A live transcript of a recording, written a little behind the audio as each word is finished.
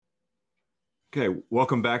Okay,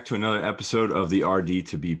 welcome back to another episode of the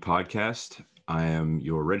RD2BE podcast. I am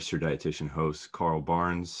your registered dietitian host, Carl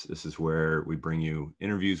Barnes. This is where we bring you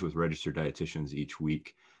interviews with registered dietitians each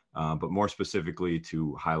week, but more specifically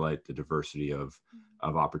to highlight the diversity of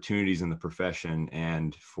opportunities in the profession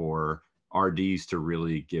and for RDs to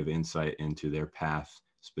really give insight into their path,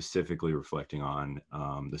 specifically reflecting on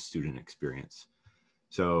the student experience.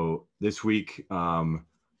 So this week,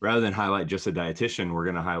 rather than highlight just a dietitian, we're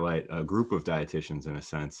going to highlight a group of dietitians in a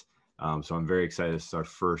sense. So I'm very excited. This is our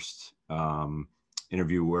first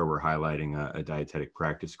interview where we're highlighting a dietetic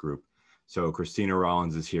practice group. So Christina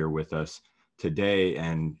Rollins is here with us today,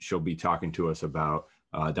 and she'll be talking to us about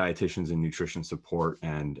dietitians and nutrition support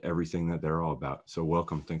and everything that they're all about. So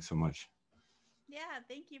welcome. Thanks so much. Yeah,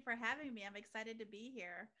 thank you for having me. I'm excited to be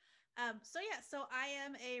here. So I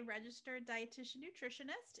am a registered dietitian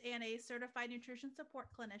nutritionist and a certified nutrition support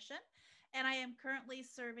clinician. And I am currently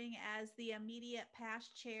serving as the immediate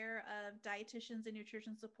past chair of Dietitians and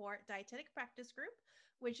Nutrition Support Dietetic Practice Group,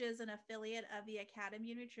 which is an affiliate of the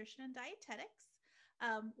Academy of Nutrition and Dietetics.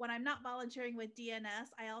 When I'm not volunteering with DNS,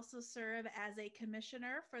 I also serve as a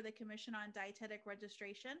commissioner for the Commission on Dietetic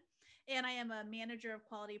Registration, and I am a manager of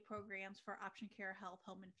quality programs for Option Care Health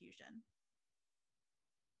Home Infusion.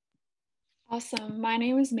 Awesome. My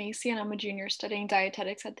name is Macy and I'm a junior studying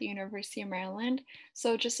dietetics at the University of Maryland.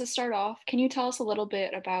 So just to start off, can you tell us a little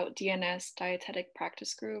bit about DNS Dietetic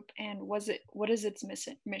Practice Group and what is its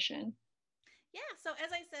mission? Yeah, so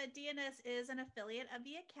as I said, DNS is an affiliate of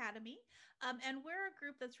the Academy, and we're a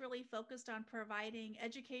group that's really focused on providing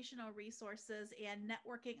educational resources and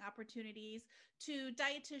networking opportunities to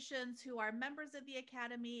dietitians who are members of the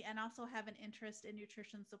Academy and also have an interest in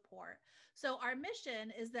nutrition support. So, our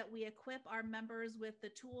mission is that we equip our members with the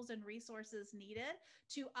tools and resources needed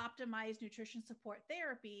to optimize nutrition support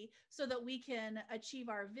therapy so that we can achieve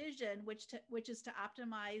our vision, which is to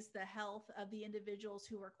optimize the health of the individuals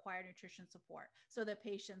who require nutrition support, so the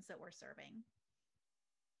patients that we're serving.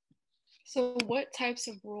 So what types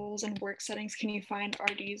of roles and work settings can you find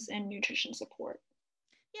RDs in nutrition support?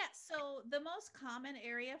 Yeah, so the most common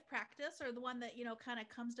area of practice, or the one that, kind of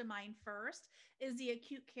comes to mind first, is the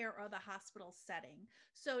acute care or the hospital setting.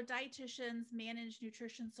 So dietitians manage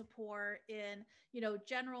nutrition support in,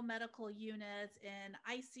 general medical units, in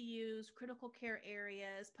ICUs, critical care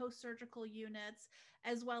areas, post-surgical units,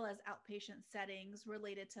 as well as outpatient settings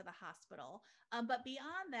related to the hospital. But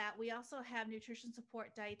beyond that, we also have nutrition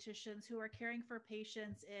support dietitians who are caring for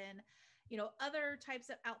patients in other types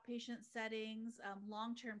of outpatient settings,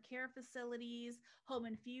 long-term care facilities, home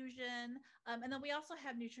infusion. And then we also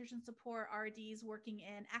have nutrition support RDs working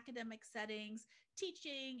in academic settings,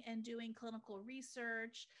 teaching and doing clinical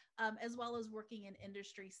research, as well as working in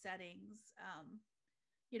industry settings,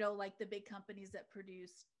 like the big companies that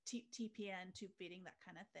produce TPN, tube feeding, that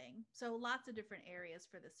kind of thing. So lots of different areas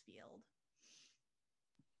for this field.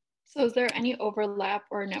 So is there any overlap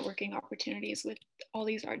or networking opportunities with all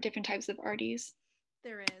these different types of RDs?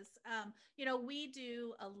 There is. We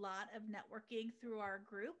do a lot of networking through our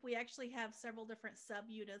group. We actually have several different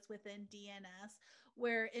subunits within DNS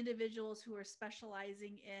where individuals who are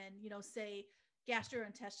specializing in, say,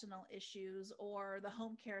 gastrointestinal issues or the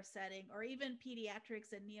home care setting or even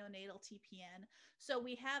pediatrics and neonatal TPN. So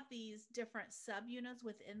we have these different subunits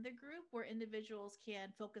within the group where individuals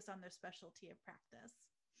can focus on their specialty of practice.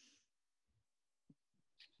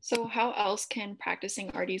 So how else can practicing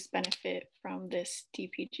RDs benefit from this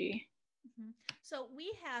DPG? Mm-hmm. So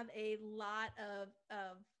we have a lot of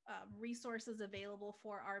resources available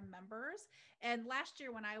for our members. And last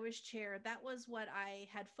year when I was chair, that was what I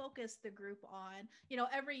had focused the group on.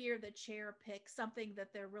 Every year the chair picks something that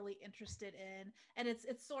they're really interested in. And it's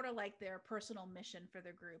sort of like their personal mission for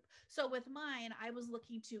the group. So with mine, I was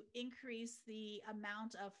looking to increase the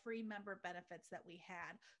amount of free member benefits that we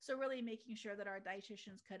had. So really making sure that our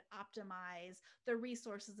dietitians could optimize the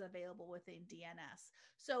resources available within DNS.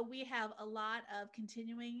 So we have a lot of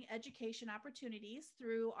continuing education opportunities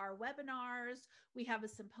through our webinars. We have a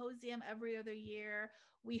symposium every other year.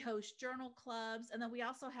 We host journal clubs. And then we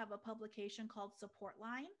also have a publication called Support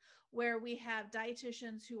Line, where we have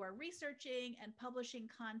dietitians who are researching and publishing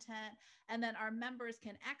content. And then our members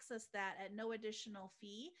can access that at no additional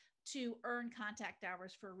fee to earn contact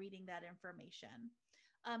hours for reading that information.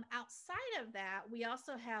 Outside of that, we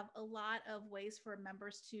also have a lot of ways for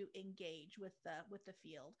members to engage with the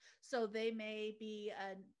field. So they may be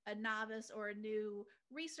a novice or a new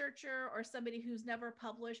researcher or somebody who's never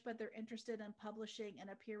published, but they're interested in publishing in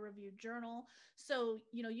a peer-reviewed journal. So,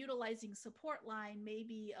 utilizing Support Line may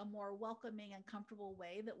be a more welcoming and comfortable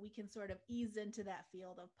way that we can sort of ease into that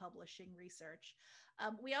field of publishing research.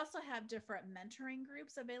 We also have different mentoring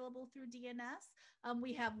groups available through DNS.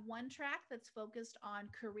 We have one track that's focused on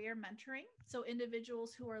career mentoring. So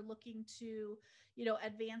individuals who are looking to,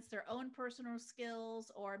 advance their own personal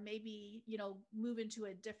skills, or maybe, move into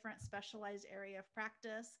a different specialized area of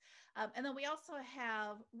practice. And then we also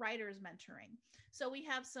have writers mentoring. So we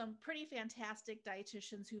have some pretty fantastic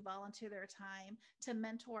dietitians who volunteer their time to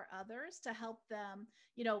mentor others to help them,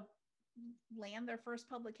 land their first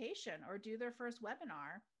publication or do their first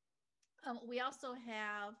webinar. We also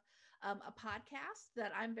have a podcast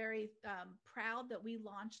that I'm very proud that we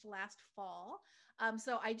launched last fall.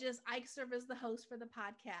 So I serve as the host for the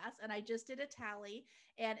podcast, and I just did a tally.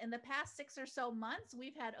 And in the past 6 or so months,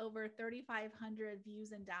 we've had over 3,500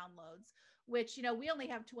 views and downloads, which, we only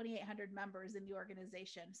have 2,800 members in the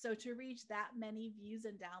organization. So to reach that many views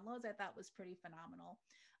and downloads, I thought was pretty phenomenal.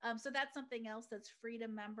 So that's something else that's free to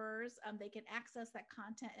members. They can access that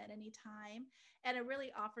content at any time. And it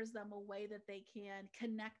really offers them a way that they can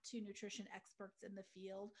connect to nutrition experts in the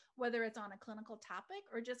field, whether it's on a clinical topic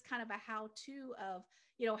or just kind of a how-to of,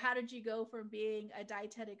 how did you go from being a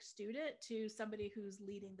dietetic student to somebody who's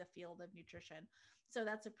leading the field of nutrition? So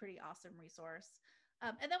that's a pretty awesome resource.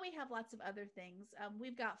 And then we have lots of other things.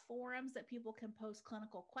 We've got forums that people can post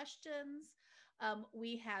clinical questions.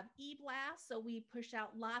 We have e-blasts, so we push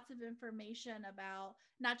out lots of information about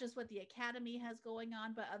not just what the academy has going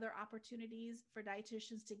on, but other opportunities for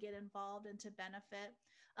dietitians to get involved and to benefit.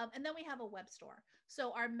 And then we have a web store.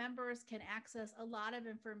 So our members can access a lot of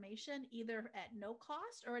information either at no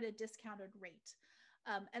cost or at a discounted rate.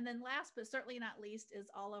 And then last, but certainly not least, is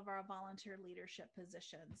all of our volunteer leadership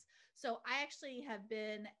positions. So I actually have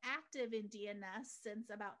been active in DNS since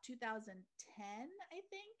about 2010, I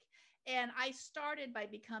think. And I started by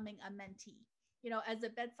becoming a mentee. As a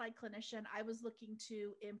bedside clinician, I was looking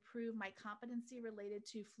to improve my competency related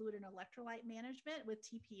to fluid and electrolyte management with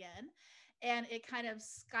TPN. And it kind of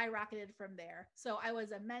skyrocketed from there. So I was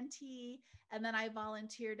a mentee, and then I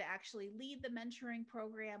volunteered to actually lead the mentoring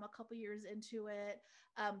program a couple years into it,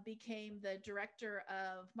 became the director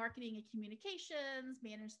of marketing and communications,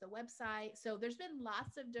 managed the website. So there's been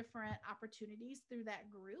lots of different opportunities through that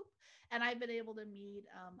group. And I've been able to meet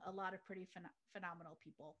a lot of pretty phenomenal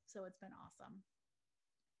people. So it's been awesome.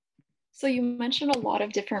 So you mentioned a lot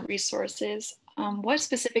of different resources. What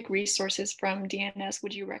specific resources from DNS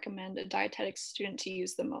would you recommend a dietetics student to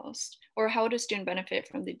use the most? Or how would a student benefit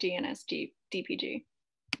from the DNS DPG?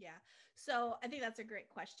 Yeah, so I think that's a great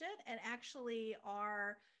question. And actually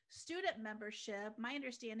our student membership, my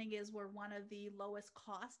understanding is we're one of the lowest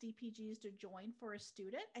cost DPGs to join for a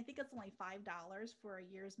student. I think it's only $5 for a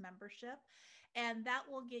year's membership. And that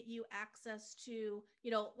will get you access to,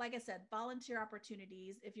 like I said, volunteer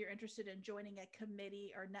opportunities if you're interested in joining a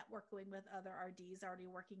committee or networking with other RDs already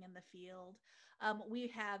working in the field. We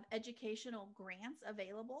have educational grants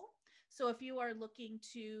available. So if you are looking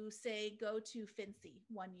to, say, go to FNCE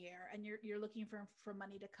 1 year and you're looking for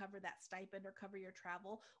money to cover that stipend or cover your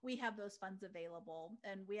travel, we have those funds available.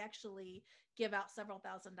 And we actually give out several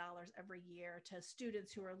 $1,000s every year to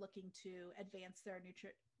students who are looking to advance their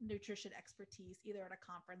nutrition expertise, either at a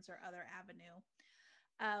conference or other avenue.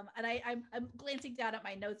 And I'm glancing down at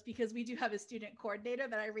my notes because we do have a student coordinator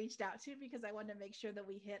that I reached out to because I wanted to make sure that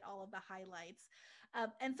we hit all of the highlights.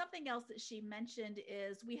 And something else that she mentioned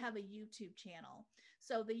is we have a YouTube channel.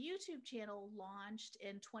 So the YouTube channel launched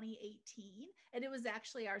in 2018, and it was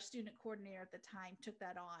actually our student coordinator at the time took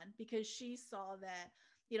that on because she saw that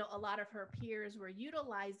a lot of her peers were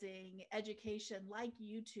utilizing education like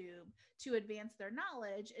YouTube to advance their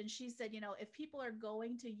knowledge. And she said, if people are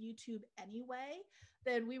going to YouTube anyway,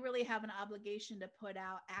 then we really have an obligation to put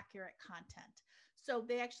out accurate content. So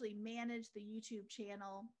they actually manage the YouTube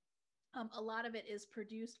channel. A lot of it is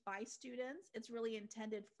produced by students. It's really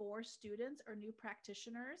intended for students or new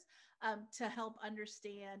practitioners to help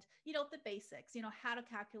understand, the basics, how to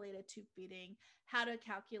calculate a tube feeding, how to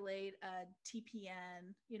calculate a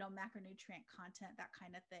TPN, macronutrient content, that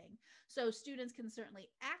kind of thing. So students can certainly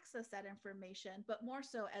access that information, but more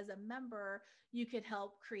so as a member, you could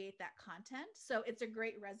help create that content. So it's a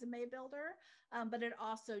great resume builder, but it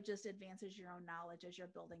also just advances your own knowledge as you're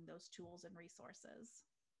building those tools and resources.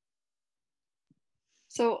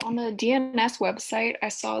 So on the DNS website, I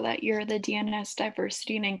saw that you're the DNS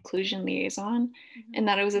Diversity and Inclusion Liaison, and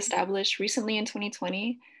that it was established recently in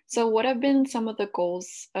 2020. So what have been some of the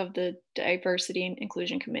goals of the Diversity and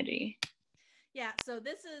Inclusion Committee? Yeah, so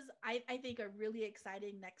this is, I think, a really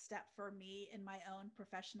exciting next step for me in my own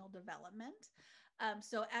professional development.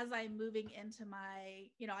 So as I'm moving into my,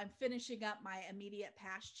 I'm finishing up my immediate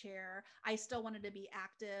past chair, I still wanted to be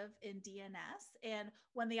active in DNS. And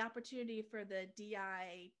when the opportunity for the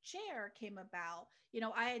DI chair came about,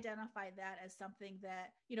 I identified that as something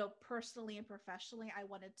that, personally and professionally, I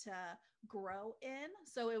wanted to grow in.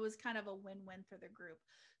 So it was kind of a win-win for the group.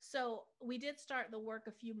 So we did start the work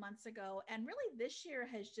a few months ago. And really this year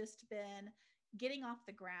has just been getting off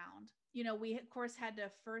the ground. We of course had to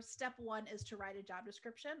first, step one is to write a job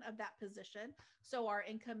description of that position. So our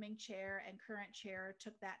incoming chair and current chair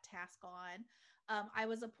took that task on. I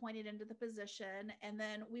was appointed into the position, and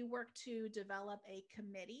then we worked to develop a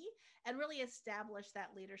committee and really establish that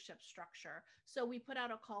leadership structure. So we put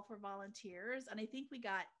out a call for volunteers, and I think we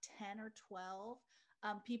got 10 or 12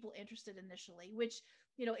 people interested initially, which,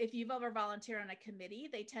 if you've ever volunteered on a committee,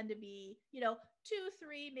 they tend to be, 2,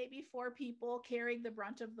 3, maybe 4 people carrying the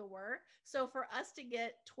brunt of the work. So for us to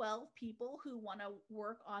get 12 people who want to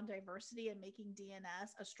work on diversity and making DNS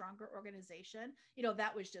a stronger organization,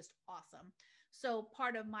 that was just awesome. So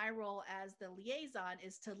part of my role as the liaison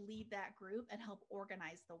is to lead that group and help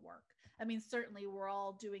organize the work. I mean, certainly we're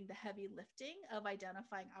all doing the heavy lifting of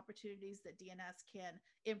identifying opportunities that DNS can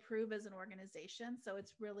improve as an organization. So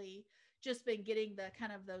it's really just been getting the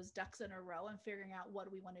kind of those ducks in a row and figuring out what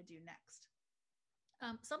we want to do next.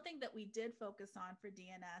 Something that we did focus on for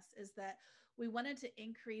DNS is that we wanted to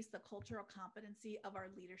increase the cultural competency of our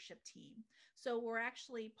leadership team. So we're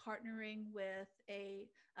actually partnering with a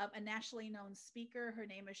nationally known speaker. Her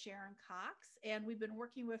name is Sharon Cox, and we've been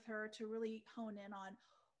working with her to really hone in on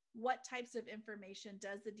what types of information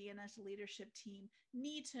does the DNS leadership team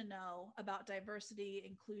need to know about diversity,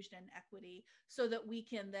 inclusion, and equity so that we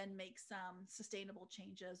can then make some sustainable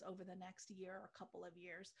changes over the next year or couple of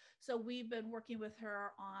years. So we've been working with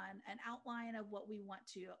her on an outline of what we want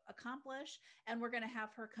to accomplish, and we're going to have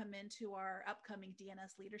her come into our upcoming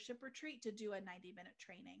DNS leadership retreat to do a 90-minute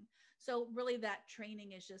training. So really that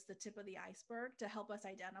training is just the tip of the iceberg to help us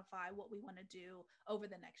identify what we want to do over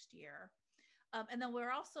the next year. And then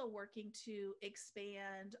we're also working to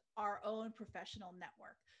expand our own professional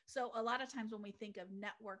network. So a lot of times when we think of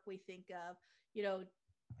network, we think of,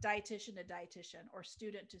 dietitian to dietitian or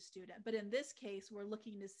student to student. But in this case, we're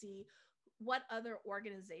looking to see what other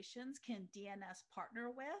organizations can DNS partner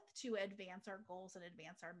with to advance our goals and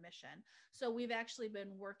advance our mission. So we've actually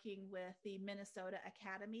been working with the Minnesota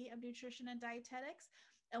Academy of Nutrition and Dietetics,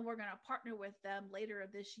 and we're going to partner with them later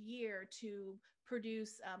this year to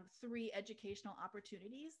produce 3 educational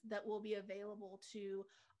opportunities that will be available to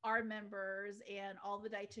our members and all the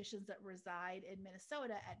dietitians that reside in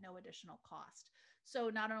Minnesota at no additional cost. So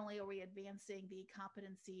not only are we advancing the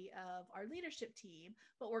competency of our leadership team,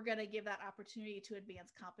 but we're going to give that opportunity to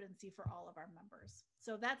advance competency for all of our members.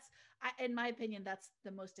 So that's, in my opinion, that's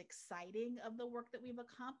the most exciting of the work that we've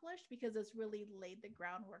accomplished, because it's really laid the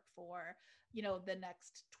groundwork for, the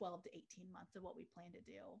next 12 to 18 months of what we plan to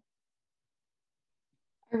do.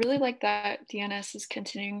 I really like that DNS is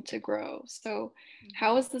continuing to grow. So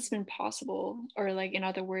how has this been possible? Or like, in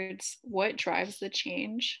other words, what drives the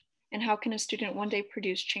change? And how can a student one day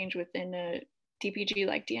produce change within a DPG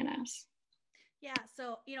like DNS? Yeah,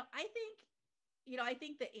 so, I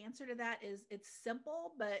think the answer to that is it's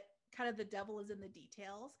simple, but kind of the devil is in the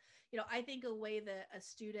details. I think a way that a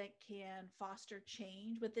student can foster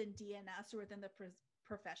change within DNS or within the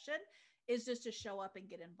profession is just to show up and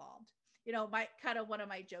get involved. My kind of one of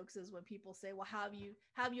my jokes is when people say, well, how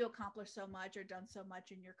have you accomplished so much or done so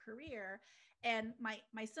much in your career? And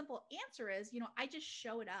my simple answer is, I just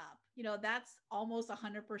showed up. That's almost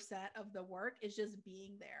 100% of the work, is just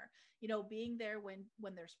being there. Being there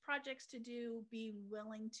when there's projects to do, being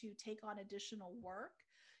willing to take on additional work.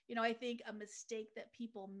 I think a mistake that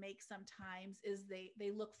people make sometimes is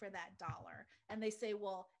they look for that dollar and they say,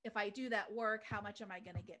 well, if I do that work, how much am I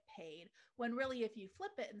going to get paid? When really, if you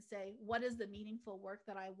flip it and say, what is the meaningful work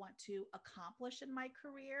that I want to accomplish in my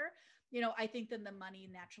career? I think then the money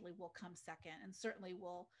naturally will come second. And certainly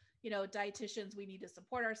will, dietitians, we need to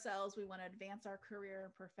support ourselves. We want to advance our career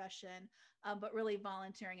and profession. But really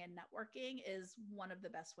volunteering and networking is one of the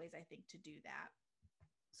best ways, I think, to do that.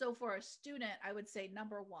 So for a student, I would say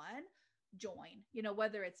number one, join,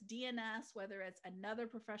 whether it's DNS, whether it's another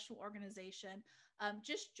professional organization,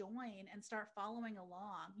 just join and start following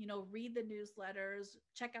along, read the newsletters,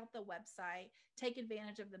 check out the website, take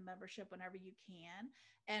advantage of the membership whenever you can.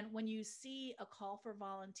 And when you see a call for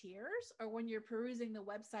volunteers, or when you're perusing the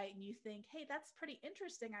website and you think, hey, that's pretty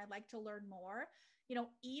interesting, I'd like to learn more,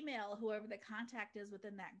 email whoever the contact is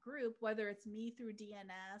within that group, whether it's me through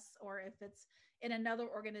DNS or if it's in another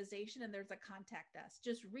organization and there's a contact us.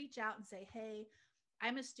 Just reach out and say, hey,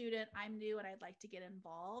 I'm a student, I'm new, and I'd like to get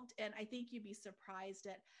involved. And I think you'd be surprised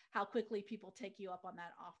at how quickly people take you up on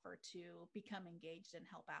that offer to become engaged and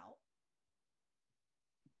help out.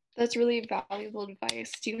 That's really valuable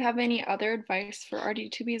advice. Do you have any other advice for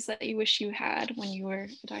RD2Bs that you wish you had when you were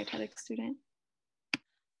a dietetic student?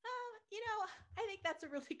 I think that's a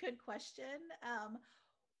really good question.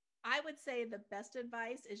 I would say the best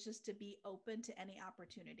advice is just to be open to any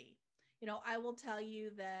opportunity. I will tell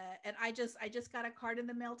you that, and I just got a card in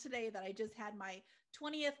the mail today that I just had my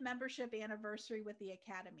 20th membership anniversary with the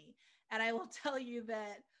Academy. And I will tell you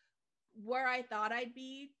that where I thought I'd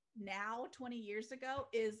be now 20 years ago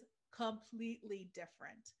is completely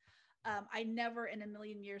different. I never in a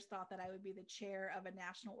million years thought that I would be the chair of a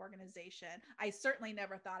national organization. I certainly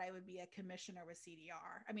never thought I would be a commissioner with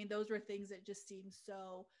CDR. I mean, those were things that just seemed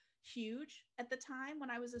so huge at the time when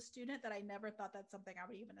I was a student that I never thought that's something I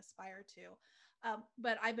would even aspire to.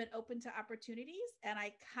 But I've been open to opportunities, and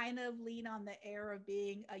I kind of lean on the air of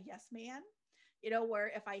being a yes man,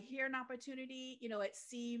 where if I hear an opportunity, it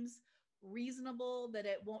seems reasonable that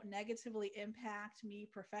it won't negatively impact me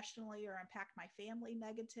professionally or impact my family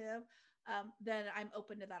negative, then I'm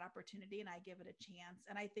open to that opportunity and I give it a chance.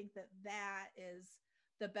 And I think that that is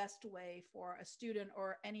the best way for a student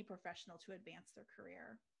or any professional to advance their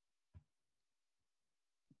career.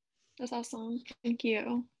 That's awesome. Thank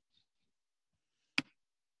you.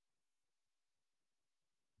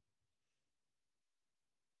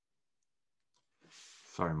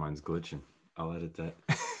 Sorry, mine's glitching. I'll edit that.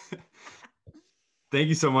 Thank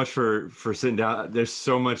you so much for sitting down. There's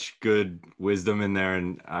so much good wisdom in there,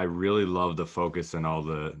 and I really love the focus and all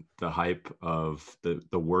the hype of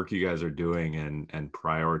the work you guys are doing and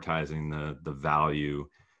prioritizing the value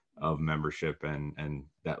of membership and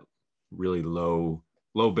that really low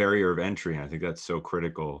barrier of entry. And I think that's so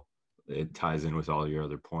critical. It ties in with all your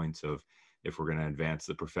other points of, if we're going to advance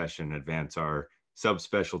the profession, advance our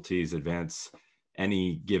subspecialties, advance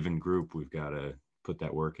any given group, we've got to put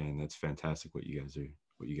that work in. That's fantastic what you guys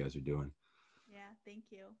are doing. Yeah, thank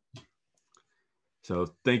you.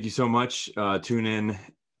 So thank you so much. Tune in.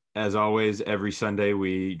 As always, every Sunday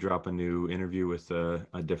we drop a new interview with a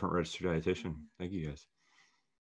different registered dietitian. Thank you guys.